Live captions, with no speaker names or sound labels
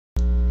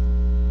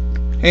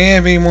Hey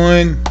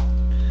everyone,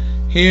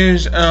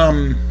 here's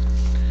the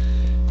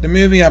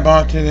movie I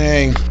bought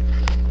today.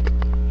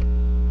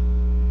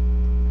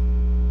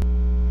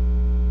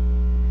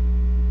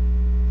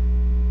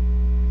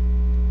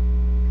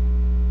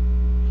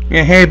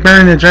 Yeah, hey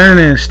Vern, it's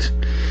Ernest,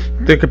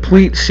 the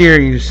complete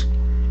series.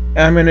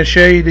 I'm going to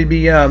show you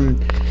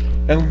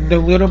the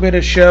little bit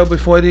of show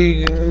before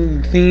the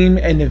theme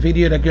and the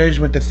video that goes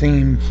with the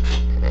theme.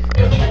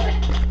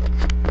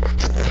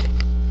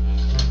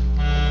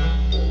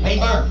 Hey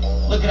Vern,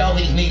 look at all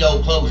these neat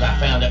old clothes I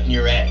found up in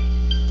your attic.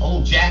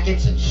 Old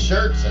jackets and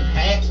shirts and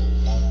hats,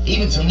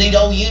 even some neat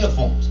old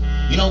uniforms.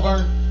 You know,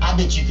 Vern, I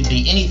bet you could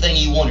be anything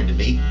you wanted to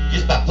be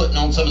just by putting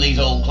on some of these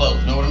old clothes,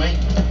 know what I mean?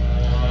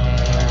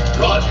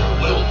 Roger,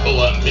 we'll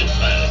go on this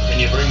side. Can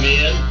you bring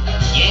me in?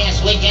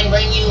 Yes, we can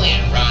bring you in,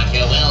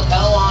 Roger. We'll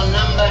go on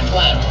number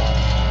 12.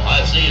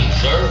 I see him,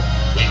 sir.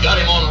 We've got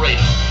him on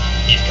radar.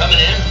 He's coming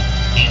in.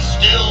 He's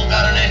still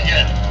got an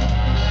engine.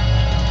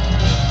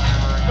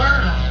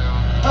 Vern!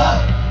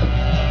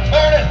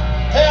 Ernest,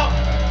 help!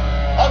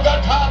 I've got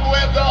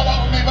cobwebs all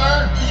over me,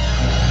 Vern.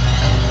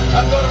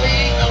 I'm going to be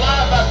eaten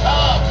alive by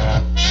cops.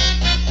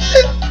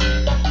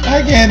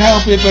 I can't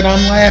help it, but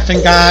I'm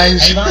laughing,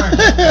 guys. Hey, Vern,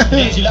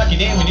 today's your lucky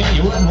day. We knew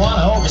you wouldn't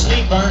want to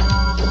oversleep, Vern.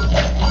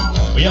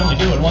 We only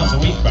do it once a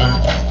week, Vern.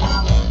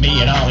 Me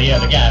and all the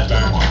other guys,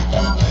 Vern.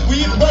 We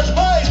eat a bunch of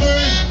pies,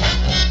 Vern.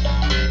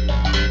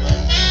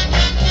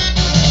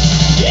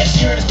 Yes,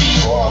 you're in a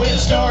speed war with a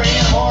story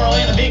and a moral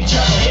and a big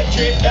chuckle, hip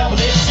trip, double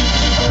dip,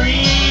 super duper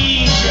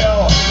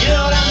show. You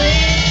know what I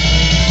mean?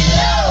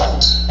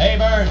 Hey,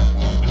 Vern,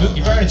 we moved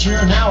your furniture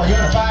and now we're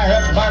gonna fire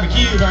up the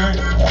barbecue, Vern.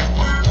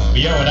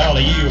 We owe it all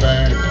to you,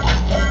 Vern.